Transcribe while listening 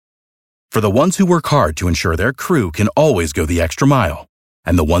For the ones who work hard to ensure their crew can always go the extra mile,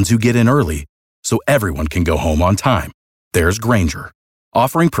 and the ones who get in early so everyone can go home on time, there's Grainger,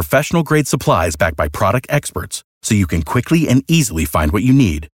 offering professional-grade supplies backed by product experts so you can quickly and easily find what you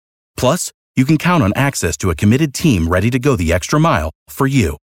need. Plus, you can count on access to a committed team ready to go the extra mile for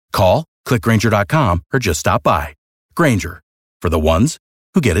you. Call, click Grainger.com, or just stop by. Grainger, for the ones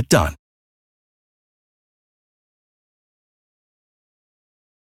who get it done.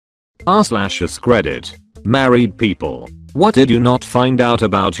 r/us credit. Married people. What did you not find out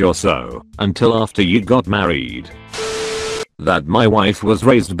about your so until after you got married? That my wife was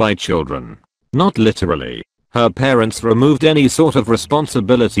raised by children. Not literally. Her parents removed any sort of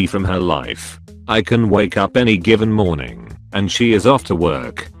responsibility from her life. I can wake up any given morning, and she is off to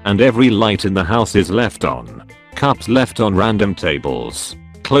work, and every light in the house is left on. Cups left on random tables.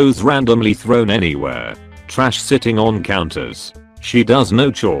 Clothes randomly thrown anywhere. Trash sitting on counters. She does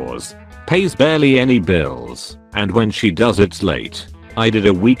no chores. Pays barely any bills, and when she does it's late. I did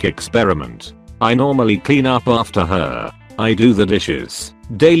a week experiment. I normally clean up after her. I do the dishes,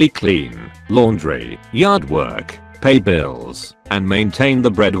 daily clean, laundry, yard work, pay bills, and maintain the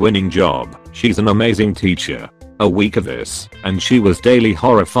breadwinning job. She's an amazing teacher. A week of this, and she was daily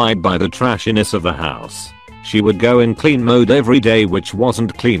horrified by the trashiness of the house. She would go in clean mode every day, which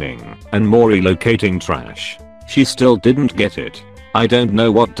wasn't cleaning, and more relocating trash. She still didn't get it. I don't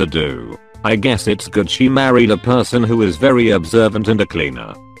know what to do. I guess it's good she married a person who is very observant and a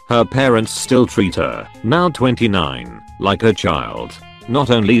cleaner. Her parents still treat her, now 29, like a child. Not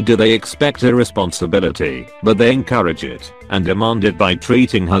only do they expect a responsibility, but they encourage it and demand it by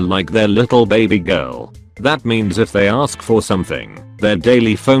treating her like their little baby girl. That means if they ask for something, their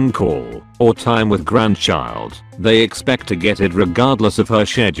daily phone call, or time with grandchild, they expect to get it regardless of her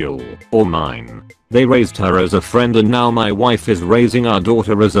schedule, or mine. They raised her as a friend, and now my wife is raising our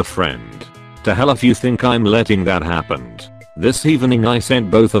daughter as a friend. To hell if you think I'm letting that happen. This evening I sent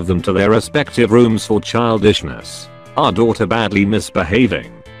both of them to their respective rooms for childishness. Our daughter badly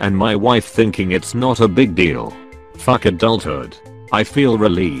misbehaving, and my wife thinking it's not a big deal. Fuck adulthood. I feel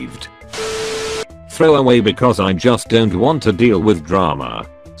relieved. Throw away because I just don't want to deal with drama.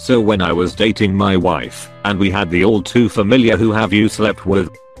 So when I was dating my wife, and we had the all too familiar "who have you slept with"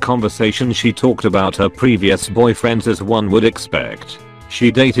 conversation, she talked about her previous boyfriends as one would expect.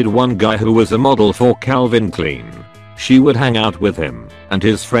 She dated one guy who was a model for Calvin Klein. She would hang out with him and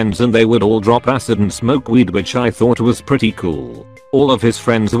his friends, and they would all drop acid and smoke weed, which I thought was pretty cool. All of his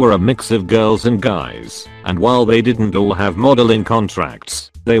friends were a mix of girls and guys, and while they didn't all have modeling contracts,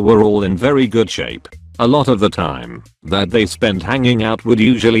 they were all in very good shape. A lot of the time that they spent hanging out would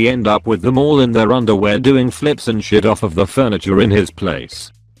usually end up with them all in their underwear doing flips and shit off of the furniture in his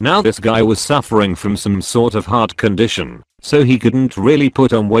place. Now this guy was suffering from some sort of heart condition, so he couldn't really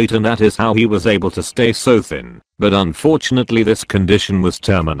put on weight, and that is how he was able to stay so thin. But unfortunately this condition was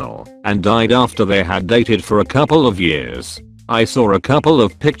terminal and died after they had dated for a couple of years. I saw a couple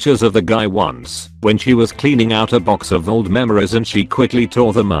of pictures of the guy once when she was cleaning out a box of old memories, and she quickly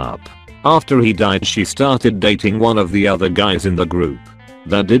tore them up. After he died, she started dating one of the other guys in the group.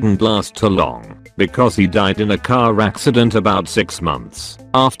 That didn't last too long because he died in a car accident about 6 months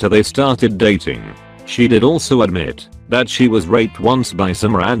after they started dating. She did also admit that she was raped once by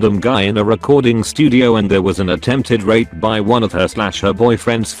some random guy in a recording studio, and there was an attempted rape by one of her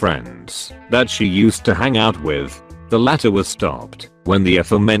boyfriend's friends that she used to hang out with. The latter was stopped when the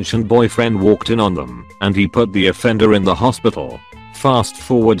aforementioned boyfriend walked in on them, and he put the offender in the hospital. Fast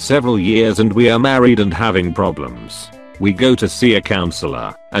forward several years and we are married and having problems. We go to see a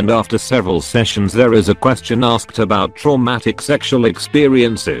counselor, and after several sessions there is a question asked about traumatic sexual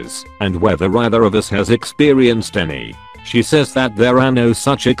experiences and whether either of us has experienced any. She says that there are no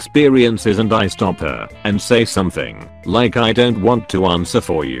such experiences, and I stop her and say something like, "I don't want to answer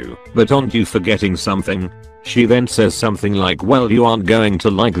for you, but aren't you forgetting something?" She then says something like, "Well, you aren't going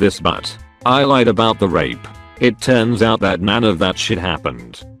to like this, but I lied about the rape." It turns out that none of that shit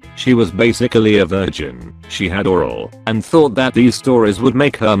happened. She was basically a virgin. She had oral and thought that these stories would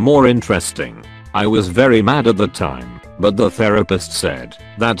make her more interesting. I was very mad at the time, but the therapist said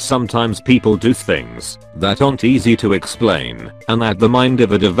that sometimes people do things that aren't easy to explain, and that the mind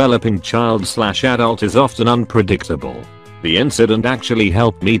of a developing child/adult is often unpredictable. The incident actually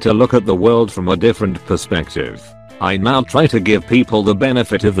helped me to look at the world from a different perspective. I now try to give people the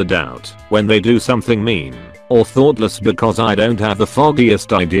benefit of the doubt when they do something mean or thoughtless, because I don't have the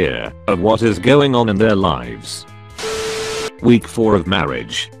foggiest idea of what is going on in their lives. Week 4 of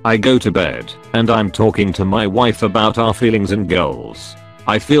marriage. I go to bed and I'm talking to my wife about our feelings and goals.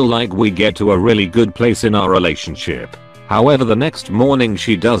 I feel like we get to a really good place in our relationship. However, the next morning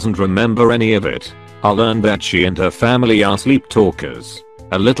she doesn't remember any of it. I learned that she and her family are sleep talkers.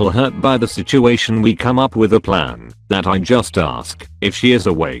 A little hurt by the situation, we come up with a plan that I just ask if she is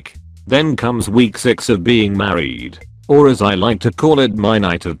awake. Then comes week 6 of being married, or as I like to call it, my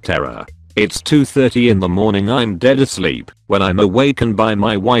night of terror. It's 2:30 in the morning, I'm dead asleep when I'm awakened by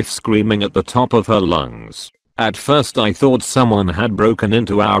my wife screaming at the top of her lungs. At first I thought someone had broken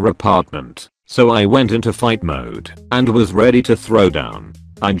into our apartment, so I went into fight mode and was ready to throw down.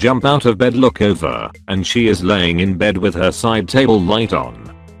 I jump out of bed, look over, and she is laying in bed with her side table light on.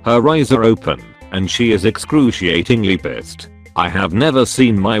 Her eyes are open, and she is excruciatingly pissed. I have never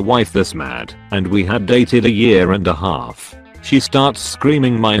seen my wife this mad, and we had dated a year and a half. She starts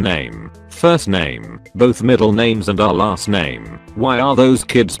screaming my name, first name, both middle names and our last name. Why are those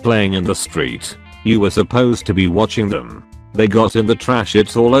kids playing in the street? You were supposed to be watching them. They got in the trash,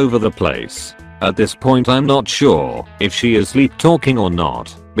 it's all over the place. At this point I'm not sure if she is sleep talking or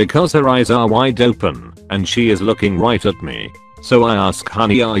not, because her eyes are wide open and she is looking right at me. So I ask,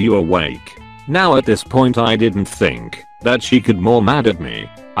 honey, are you awake? Now at this point I didn't think that she could more mad at me.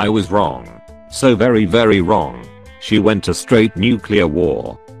 I was wrong. So very wrong. She went to straight nuclear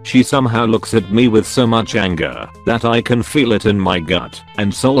war. She somehow looks at me with so much anger that I can feel it in my gut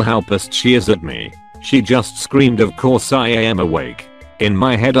and soul how pissed she is at me. She just screamed, of course I am awake. In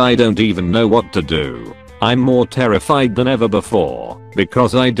my head I don't even know what to do. I'm more terrified than ever before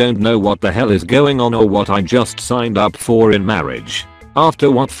because I don't know what the hell is going on or what I just signed up for in marriage.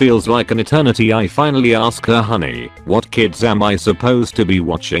 After what feels like an eternity I finally ask her, honey, what kids am I supposed to be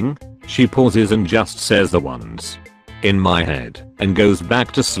watching? She pauses and just says the ones in my head and goes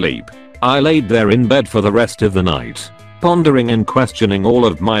back to sleep. I laid there in bed for the rest of the night, pondering and questioning all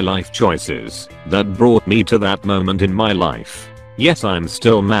of my life choices that brought me to that moment in my life. Yes, I'm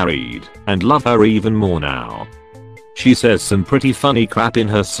still married and love her even more now. She says some pretty funny crap in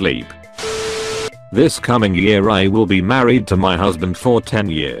her sleep. This coming year I will be married to my husband for 10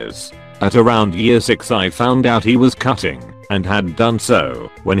 years. At around year 6 I found out he was cutting and had done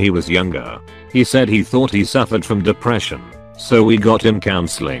so when he was younger. He said he thought he suffered from depression, so we got him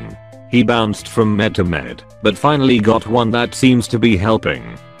counseling. He bounced from med to med, but finally got one that seems to be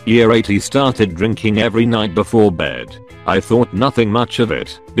helping. Year 8 he started drinking every night before bed. I thought nothing much of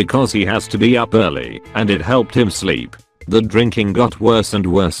it because he has to be up early and it helped him sleep. The drinking got worse and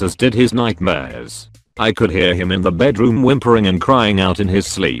worse, as did his nightmares. I could hear him in the bedroom whimpering and crying out in his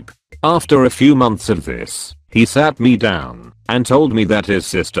sleep. After a few months of this, he sat me down and told me that his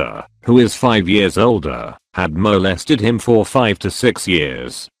sister, who is 5 years older, had molested him for 5 to 6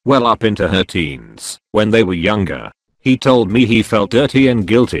 years, well up into her teens, when they were younger. He told me he felt dirty and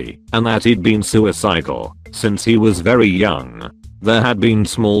guilty and that he'd been suicidal since he was very young. There had been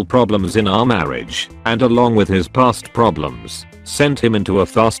small problems in our marriage, and along with his past problems, sent him into a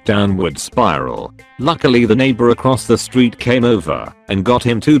fast downward spiral. Luckily the neighbor across the street came over and got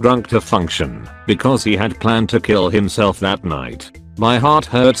him too drunk to function because he had planned to kill himself that night. My heart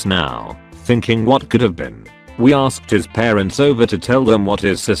hurts now, thinking what could have been. We asked his parents over to tell them what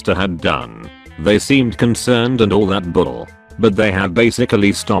his sister had done. They seemed concerned and all that bull, but they have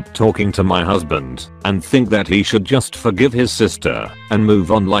basically stopped talking to my husband and think that he should just forgive his sister and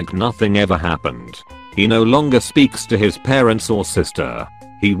move on like nothing ever happened. He no longer speaks to his parents or sister.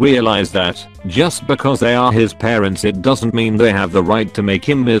 He realized that just because they are his parents it doesn't mean they have the right to make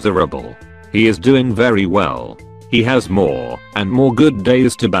him miserable. He is doing very well. He has more and more good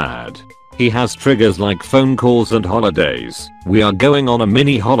days to bad. He has triggers like phone calls and holidays. We are going on a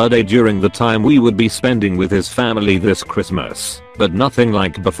mini holiday during the time we would be spending with his family this Christmas, but nothing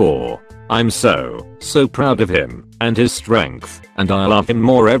like before. I'm so proud of him and his strength, and I love him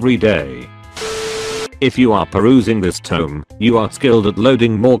more every day. If you are perusing this tome, you are skilled at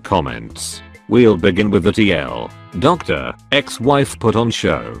loading more comments. We'll begin with the TL. Dr. Ex-wife put on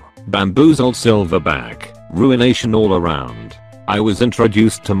show. Bamboozled silverback. Ruination all around. I was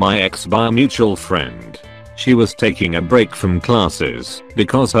introduced to my ex by a mutual friend. She was taking a break from classes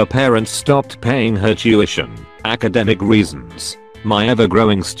because her parents stopped paying her tuition. Academic reasons. My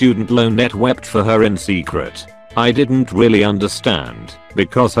ever-growing student loan debt wept for her in secret. I didn't really understand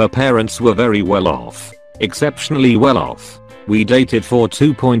because her parents were very well off. Exceptionally well off. We dated for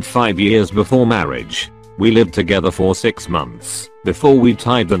 2.5 years before marriage. We lived together for 6 months before we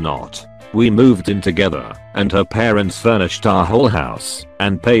tied the knot. We moved in together and her parents furnished our whole house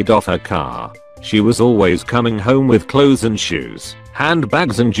and paid off her car. She was always coming home with clothes and shoes,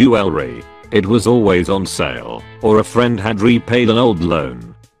 handbags and jewelry. It was always on sale, or a friend had repaid an old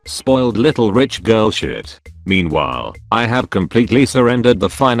loan. Spoiled little rich girl shit. Meanwhile, I have completely surrendered the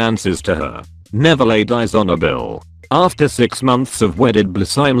finances to her. Never laid eyes on a bill. After 6 months of wedded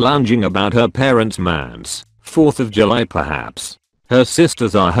bliss, I'm lounging about her parents' manse. 4th of July perhaps. Her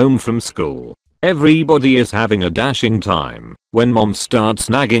sisters are home from school. Everybody is having a dashing time when mom starts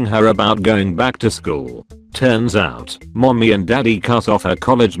nagging her about going back to school. Turns out, mommy and daddy cut off her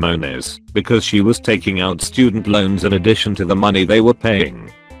college monies because she was taking out student loans in addition to the money they were paying.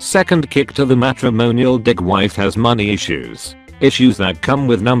 Second kick to the matrimonial dick, wife has money issues. Issues that come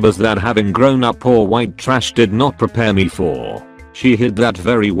with numbers that having grown up poor white trash did not prepare me for. She hid that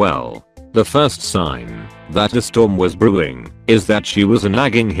very well. The first sign that a storm was brewing is that she was a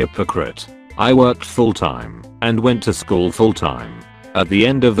nagging hypocrite. I worked full time and went to school full time. At the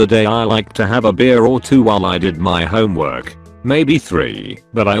end of the day I liked to have a beer or two while I did my homework. Maybe 3,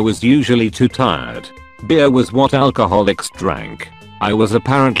 but I was usually too tired. Beer was what alcoholics drank. I was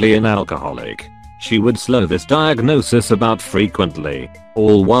apparently an alcoholic. She would slow this diagnosis about frequently,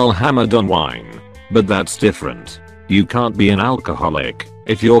 all while hammered on wine. But that's different. You can't be an alcoholic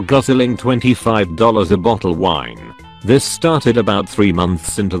if you're guzzling $25 a bottle wine. This started about 3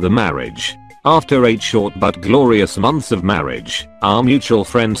 months into the marriage. After 8 short but glorious months of marriage, our mutual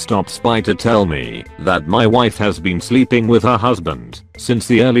friend stops by to tell me that my wife has been sleeping with her husband since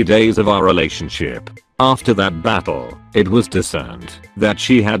the early days of our relationship. After that battle, it was discerned that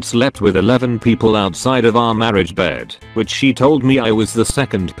she had slept with 11 people outside of our marriage bed, which she told me I was the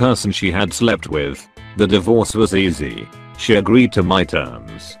second person she had slept with. The divorce was easy. She agreed to my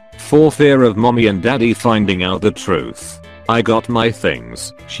terms, for fear of mommy and daddy finding out the truth. I got my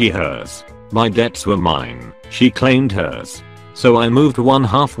things, she hers. My debts were mine, she claimed hers. So I moved one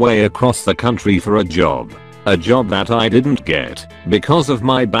halfway across the country for a job. A job that I didn't get because of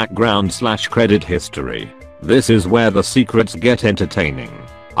my background / credit history. This is where the secrets get entertaining.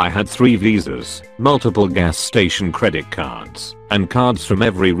 I had 3 visas, multiple gas station credit cards, and cards from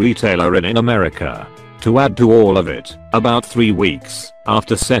every retailer in America. To add to all of it, about 3 weeks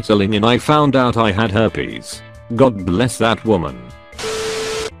after settling in I found out I had herpes. God bless that woman.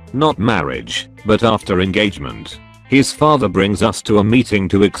 Not marriage, but after engagement. His father brings us to a meeting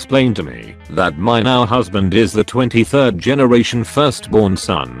to explain to me that my now husband is the 23rd generation firstborn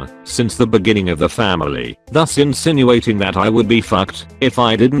son since the beginning of the family, thus insinuating that I would be fucked if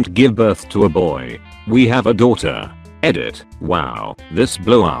I didn't give birth to a boy. We have a daughter. Edit. Wow, this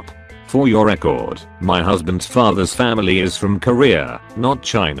blew up. For your record, my husband's father's family is from Korea, not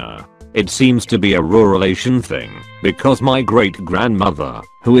China. It seems to be a rural Asian thing, because my great-grandmother,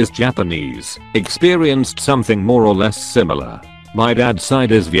 who is Japanese, experienced something more or less similar. My dad's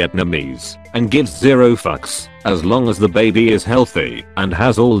side is Vietnamese, and gives 0 fucks, as long as the baby is healthy and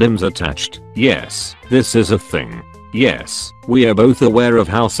has all limbs attached. Yes, this is a thing. Yes, we are both aware of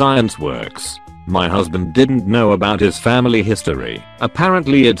how science works. My husband didn't know about his family history.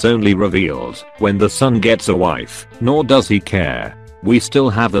 Apparently it's only revealed when the son gets a wife, nor does he care. We still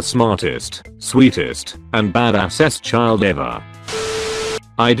have the smartest, sweetest, and badass child ever.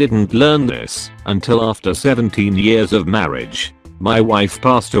 I didn't learn this until after 17 years of marriage. My wife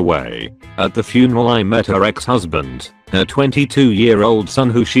passed away. At the funeral I met her ex-husband, her 22-year-old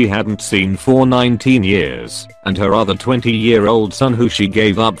son who she hadn't seen for 19 years, and her other 20-year-old son who she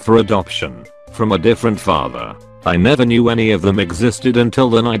gave up for adoption from a different father. I never knew any of them existed until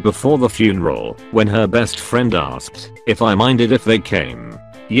the night before the funeral, when her best friend asked if I minded if they came.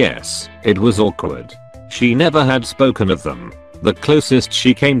 Yes, it was awkward. She never had spoken of them. The closest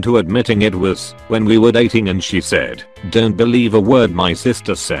she came to admitting it was when we were dating and she said, "Don't believe a word my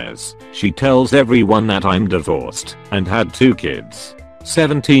sister says. She tells everyone that I'm divorced and had 2 kids."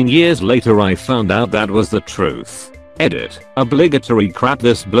 17 years later I found out that was the truth. Edit. Obligatory crap,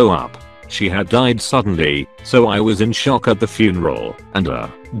 this blew up. She had died suddenly, so I was in shock at the funeral, and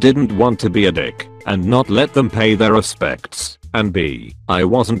didn't want to be a dick and not let them pay their respects, and B, I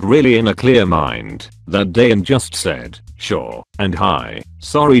wasn't really in a clear mind that day and just said, sure, and hi,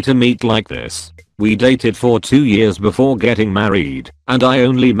 sorry to meet like this. We dated for 2 years before getting married, and I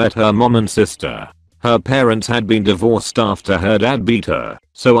only met her mom and sister. Her parents had been divorced after her dad beat her,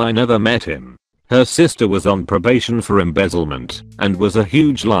 so I never met him. Her sister was on probation for embezzlement and was a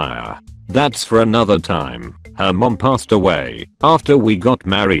huge liar. That's for another time. Her mom passed away after we got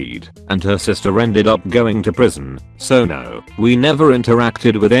married, and her sister ended up going to prison, so no, we never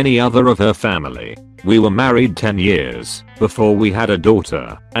interacted with any other of her family. We were married 10 years before we had a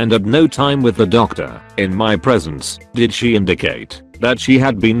daughter, and at no time with the doctor, in my presence, did she indicate that she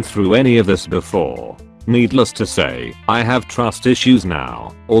had been through any of this before. Needless to say, I have trust issues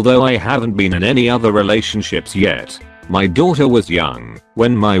now, although I haven't been in any other relationships yet. My daughter was young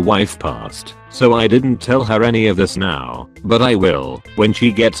when my wife passed, so I didn't tell her any of this now, but I will when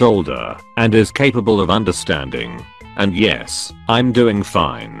she gets older and is capable of understanding. And yes, I'm doing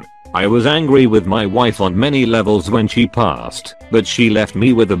fine. I was angry with my wife on many levels when she passed, but she left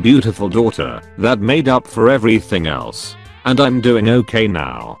me with a beautiful daughter that made up for everything else. And I'm doing okay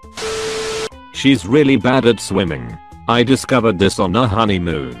now. She's really bad at swimming. I discovered this on a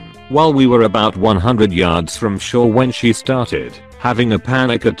honeymoon while we were about 100 yards from shore when she started having a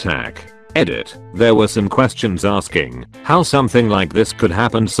panic attack. Edit. There were some questions asking how something like this could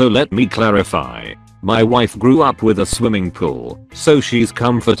happen, so let me clarify. My wife grew up with a swimming pool, so she's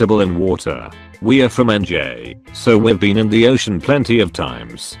comfortable in water. We are from NJ, so we've been in the ocean plenty of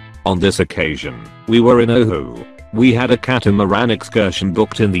times. On this occasion, we were in Oahu. We had a catamaran excursion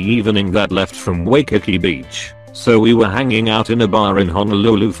booked in the evening that left from Waikiki Beach, so we were hanging out in a bar in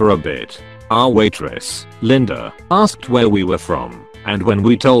Honolulu for a bit. Our waitress, Linda, asked where we were from, and when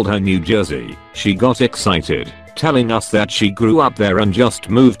we told her New Jersey, she got excited, telling us that she grew up there and just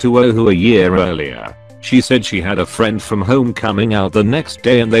moved to Oahu a year earlier. She said she had a friend from home coming out the next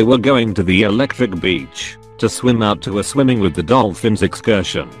day and they were going to the Electric Beach to swim out to a Swimming with the Dolphins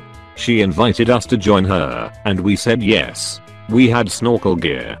excursion. She invited us to join her, and we said yes. We had snorkel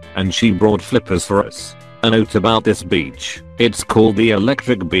gear, and she brought flippers for us. A note about this beach: it's called the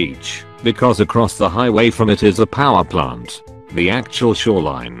Electric Beach because across the highway from it is a power plant. The actual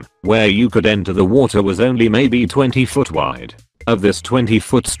shoreline, where you could enter the water, was only maybe 20 foot wide. Of this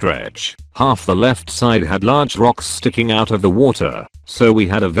 20-foot stretch, half the left side had large rocks sticking out of the water, so we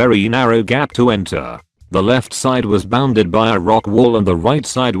had a very narrow gap to enter. The left side was bounded by a rock wall and the right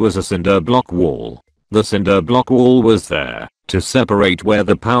side was a cinder block wall. The cinder block wall was there to separate where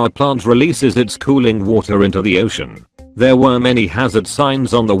the power plant releases its cooling water into the ocean. There were many hazard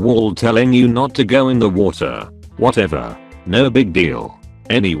signs on the wall telling you not to go in the water. Whatever. No big deal.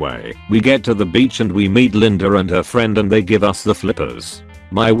 Anyway, we get to the beach and we meet Linda and her friend and they give us the flippers.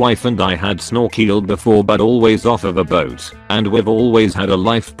 My wife and I had snorkeled before but always off of a boat, and we've always had a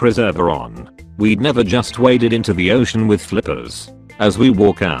life preserver on. We'd never just waded into the ocean with flippers. As we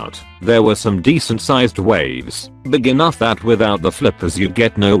walk out, there were some decent sized waves, big enough that without the flippers you'd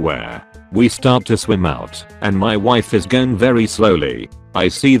get nowhere. We start to swim out, and my wife is going very slowly. I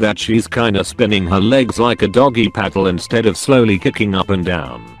see that she's kinda spinning her legs like a doggy paddle instead of slowly kicking up and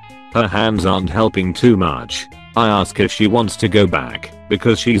down. Her hands aren't helping too much. I ask if she wants to go back,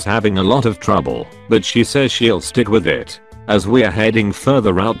 because she's having a lot of trouble, but she says she'll stick with it. As we're heading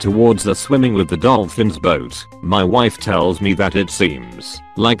further out towards the Swimming with the Dolphins boat, my wife tells me that it seems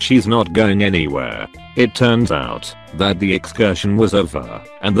like she's not going anywhere. It turns out that the excursion was over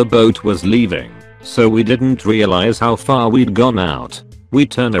and the boat was leaving, so we didn't realize how far we'd gone out. We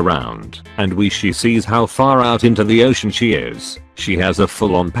turn around and she sees how far out into the ocean she is. She has a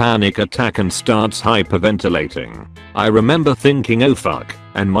full-on panic attack and starts hyperventilating. I remember thinking, oh fuck,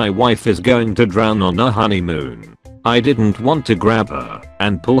 and my wife is going to drown on a honeymoon. I didn't want to grab her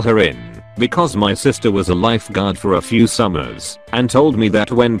and pull her in because my sister was a lifeguard for a few summers and told me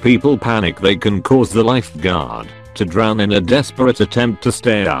that when people panic they can cause the lifeguard to drown in a desperate attempt to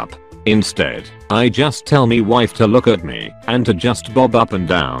stay up. Instead, I just tell me wife to look at me and to just bob up and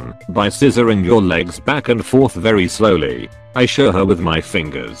down by scissoring your legs back and forth very slowly. I show her with my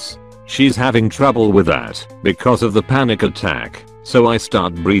fingers. She's having trouble with that because of the panic attack, so I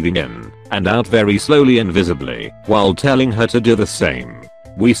start breathing in and out very slowly and visibly while telling her to do the same.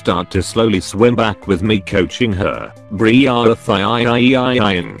 We start to slowly swim back with me coaching her. Breathe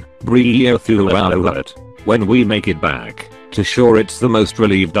in. Breathe through out. When we make it back to shore, it's the most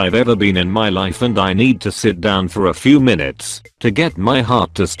relieved I've ever been in my life, and I need to sit down for a few minutes to get my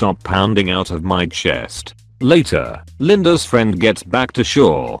heart to stop pounding out of my chest. Later, Linda's friend gets back to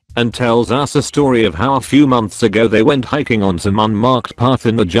shore and tells us a story of how a few months ago they went hiking on some unmarked path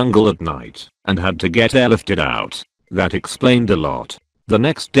in the jungle at night and had to get airlifted out. That explained a lot. The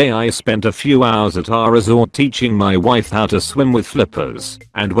next day I spent a few hours at our resort teaching my wife how to swim with flippers,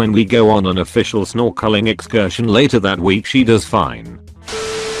 and when we go on an official snorkeling excursion later that week she does fine.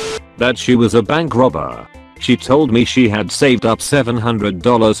 That she was a bank robber. She told me she had saved up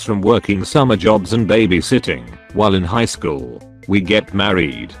 $700 from working summer jobs and babysitting while in high school. We get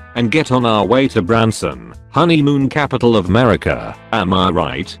married and get on our way to Branson, honeymoon capital of America, am I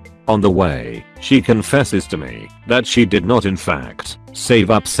right? On the way, she confesses to me that she did not in fact save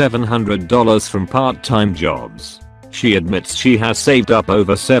up $700 from part-time jobs. She admits she has saved up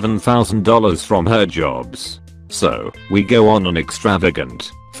over $7,000 from her jobs. So, we go on an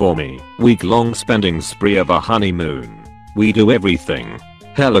extravagant, for me, week-long spending spree of a honeymoon. We do everything.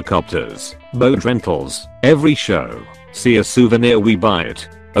 Helicopters, boat rentals, every show. See a souvenir, we buy it.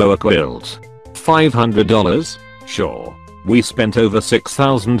 Oh, a quilt. $500? Sure. We spent over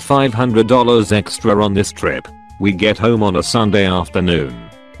 $6,500 extra on this trip. We get home on a Sunday afternoon.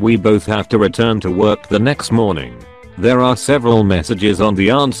 We both have to return to work the next morning. There are several messages on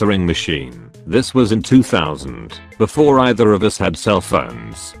the answering machine. This was in 2000, before either of us had cell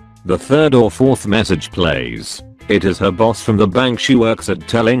phones. The third or fourth message plays. It is her boss from the bank she works at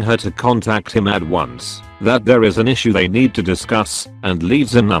telling her to contact him at once, that there is an issue they need to discuss, and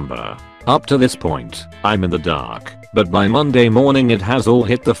leaves a number. Up to this point, I'm in the dark, but by Monday morning it has all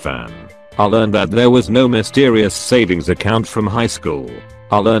hit the fan. I learned that there was no mysterious savings account from high school.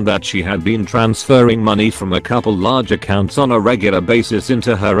 I learned that she had been transferring money from a couple large accounts on a regular basis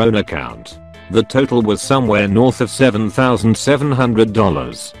into her own account. The total was somewhere north of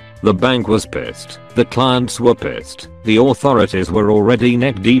 $7,700. The bank was pissed, the clients were pissed, the authorities were already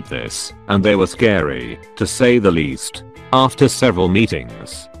neck deep this, and they were scary, to say the least. After several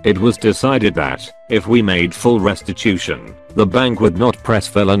meetings, it was decided that, if we made full restitution, the bank would not press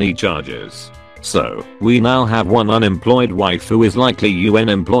felony charges. So, we now have one unemployed wife who is likely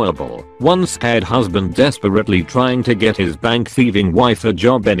unemployable, one scared husband desperately trying to get his bank thieving wife a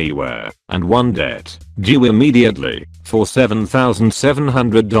job anywhere, and one debt, due immediately, for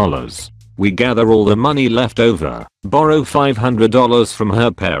 $7,700. We gather all the money left over, borrow $500 from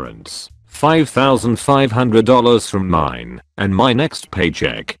her parents, $5,500 from mine, and my next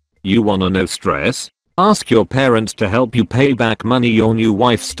paycheck. You wanna know stress? Ask your parents to help you pay back money your new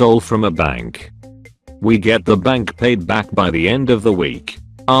wife stole from a bank. We get the bank paid back by the end of the week.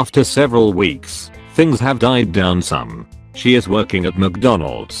 After several weeks, things have died down some. She is working at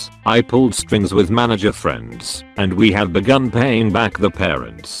McDonald's. I pulled strings with manager friends, and we have begun paying back the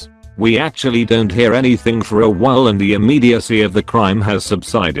parents. We actually don't hear anything for a while and the immediacy of the crime has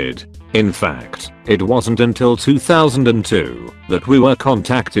subsided. In fact, it wasn't until 2002 that we were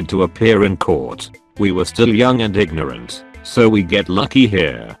contacted to appear in court. We were still young and ignorant, so we get lucky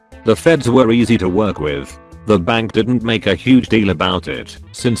here. The feds were easy to work with. The bank didn't make a huge deal about it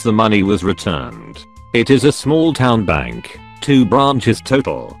since the money was returned. It is a small town bank, 2 branches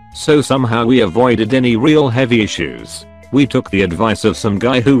total, so somehow we avoided any real heavy issues. We took the advice of some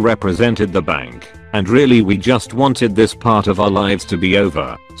guy who represented the bank, and really we just wanted this part of our lives to be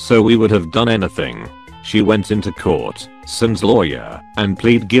over, so we would have done anything. She went into court, son's lawyer, and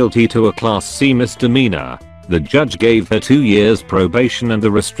pleaded guilty to a Class C misdemeanor. The judge gave her 2 years probation and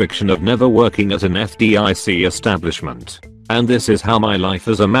the restriction of never working at an FDIC establishment. And this is how my life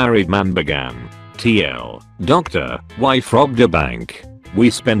as a married man began. TL, doctor, wife robbed a bank.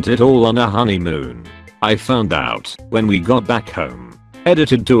 We spent it all on a honeymoon. I found out when we got back home.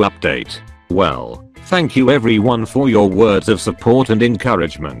 Edited to update. Well, thank you everyone for your words of support and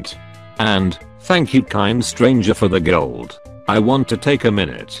encouragement. And, thank you kind stranger for the gold. I want to take a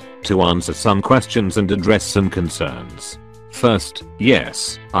minute to answer some questions and address some concerns. First,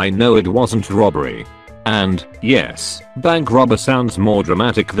 yes, I know it wasn't robbery. And, yes, bank robber sounds more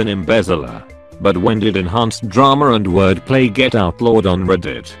dramatic than embezzler. But when did enhanced drama and wordplay get outlawed on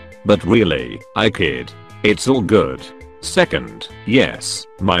Reddit? But really, I kid. It's all good. Second, yes,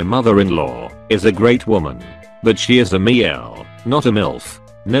 my mother-in-law is a great woman. But she is a MIL, not a MILF.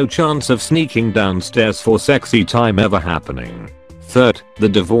 No chance of sneaking downstairs for sexy time ever happening. Third, the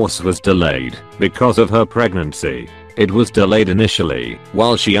divorce was delayed because of her pregnancy. It was delayed initially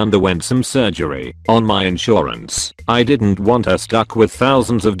while she underwent some surgery on my insurance. I didn't want her stuck with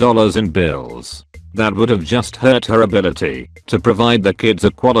thousands of dollars in bills. That would have just hurt her ability to provide the kids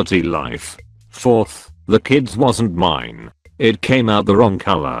a quality life. Fourth, the kids wasn't mine. It came out the wrong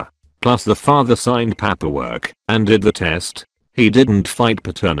color. Plus the father signed paperwork and did the test. He didn't fight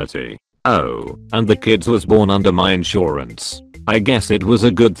paternity. Oh, and the kids was born under my insurance. I guess it was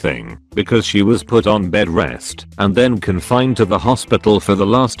a good thing because she was put on bed rest and then confined to the hospital for the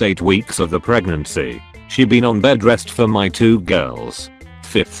last 8 weeks of the pregnancy. She been on bed rest for my 2 girls.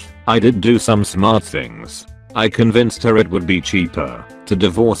 Fifth, I did do some smart things. I convinced her it would be cheaper to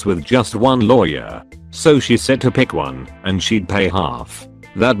divorce with just one lawyer. So she said to pick one and she'd pay half.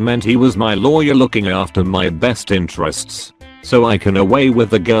 That meant he was my lawyer looking after my best interests. So I can away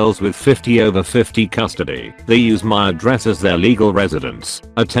with the girls with 50/50 custody. They use my address as their legal residence,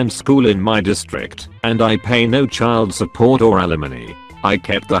 attend school in my district, and I pay no child support or alimony. I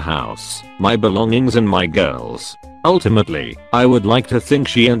kept the house, my belongings and my girls. Ultimately, I would like to think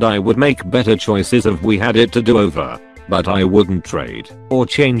she and I would make better choices if we had it to do over. But I wouldn't trade or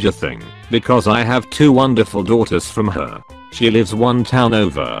change a thing because I have 2 wonderful daughters from her. She lives 1 town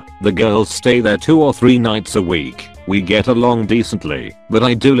over. The girls stay there 2 or 3 nights a week. We get along decently, but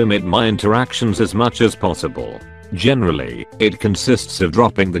I do limit my interactions as much as possible. Generally, it consists of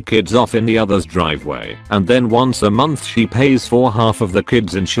dropping the kids off in the other's driveway, and then once a month she pays for half of the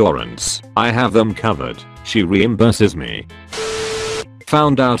kids' insurance. I have them covered. she reimburses me.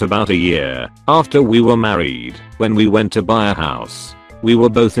 Found out about a year after we were married when we went to buy a house. We were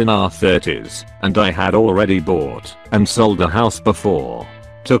both in our 30s and I had already bought and sold a house before.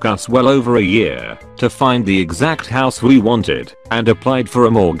 Took us well over a year to find the exact house we wanted and applied for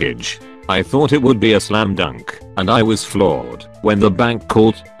a mortgage. I thought it would be a slam dunk, and I was floored when the bank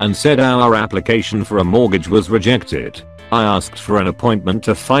called and said our application for a mortgage was rejected. I asked for an appointment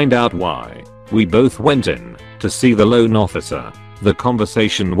to find out why. We both went in to see the loan officer. The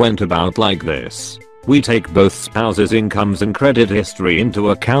conversation went about like this. We take both spouses' incomes and credit history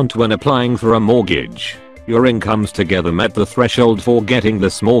into account when applying for a mortgage. Your incomes together met the threshold for getting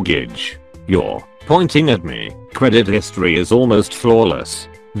this mortgage. You're pointing at me. Credit history is almost flawless.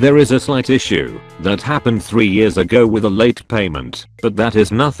 There is a slight issue that happened 3 years ago with a late payment, but that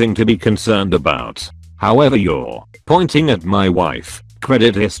is nothing to be concerned about. However, you're pointing at my wife.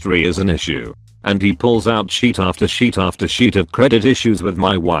 Credit history is an issue. And he pulls out sheet after sheet after sheet of credit issues with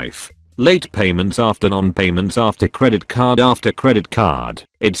my wife. Late payments after non-payments after credit card after credit card.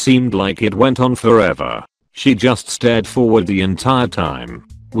 It seemed like it went on forever. She just stared forward the entire time.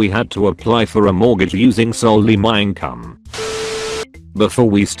 We had to apply for a mortgage using solely my income. Before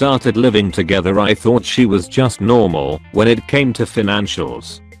we started living together, I thought she was just normal when it came to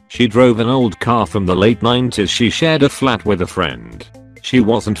financials. She drove an old car from the late 90s. She shared a flat with a friend. She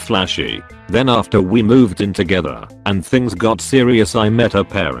wasn't flashy. Then after we moved in together and things got serious, I met her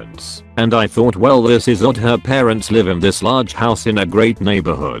parents and I thought, well, this is odd. Her parents live in this large house in a great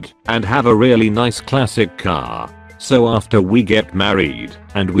neighborhood and have a really nice classic car. So after we get married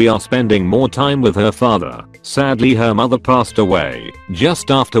and we are spending more time with her father, sadly her mother passed away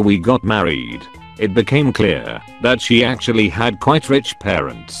just after we got married. It became clear that she actually had quite rich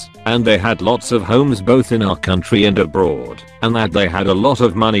parents and they had lots of homes both in our country and abroad, and that they had a lot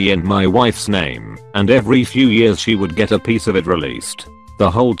of money in my wife's name, and every few years she would get a piece of it released.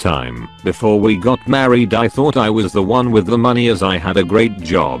 The whole time before we got married I thought I was the one with the money as I had a great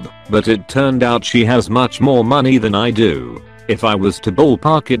job, but it turned out she has much more money than I do. If I was to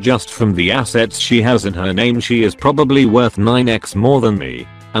ballpark it just from the assets she has in her name, she is probably worth 9x more than me.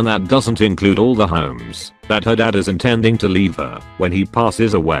 And that doesn't include all the homes that her dad is intending to leave her when he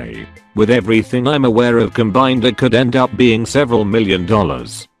passes away. With everything I'm aware of combined, it could end up being several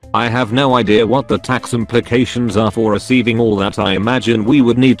 $1,000,000. I have no idea what the tax implications are for receiving all that. I imagine we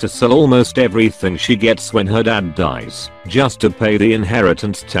would need to sell almost everything she gets when her dad dies just to pay the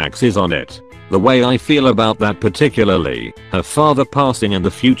inheritance taxes on it. The way I feel about that, particularly her father passing in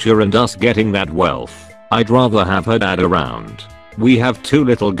the future and us getting that wealth, I'd rather have her dad around. We have 2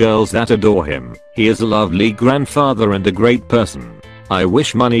 little girls that adore him. He is a lovely grandfather and a great person. I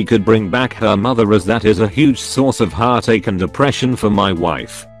wish money could bring back her mother, as that is a huge source of heartache and depression for my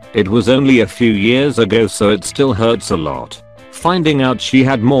wife. It was only a few years ago, so it still hurts a lot. Finding out she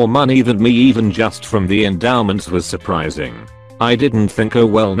had more money than me even just from the endowments was surprising. I didn't think, oh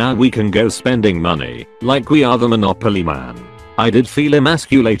well, now we can go spending money like we are the Monopoly man. I did feel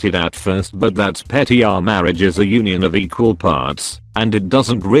emasculated at first, but that's petty. Our marriage is a union of equal parts, and it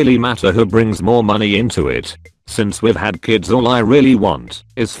doesn't really matter who brings more money into it. Since we've had kids, all I really want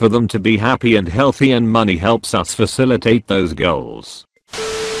is for them to be happy and healthy, and money helps us facilitate those goals.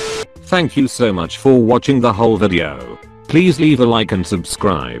 Thank you so much for watching the whole video. Please leave a like and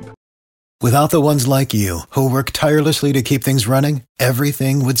subscribe. Without the ones like you, who work tirelessly to keep things running,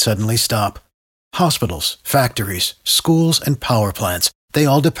 everything would suddenly stop. Hospitals, factories, schools, and power plants, they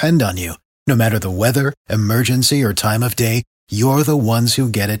all depend on you. No matter the weather, emergency, or time of day, you're the ones who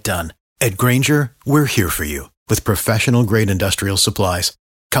get it done. At Grainger, we're here for you with professional-grade industrial supplies.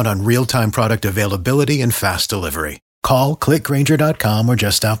 Count on real-time product availability and fast delivery. Call, click Grainger.com, or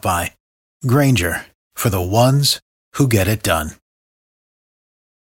just stop by. Grainger, for the ones who get it done.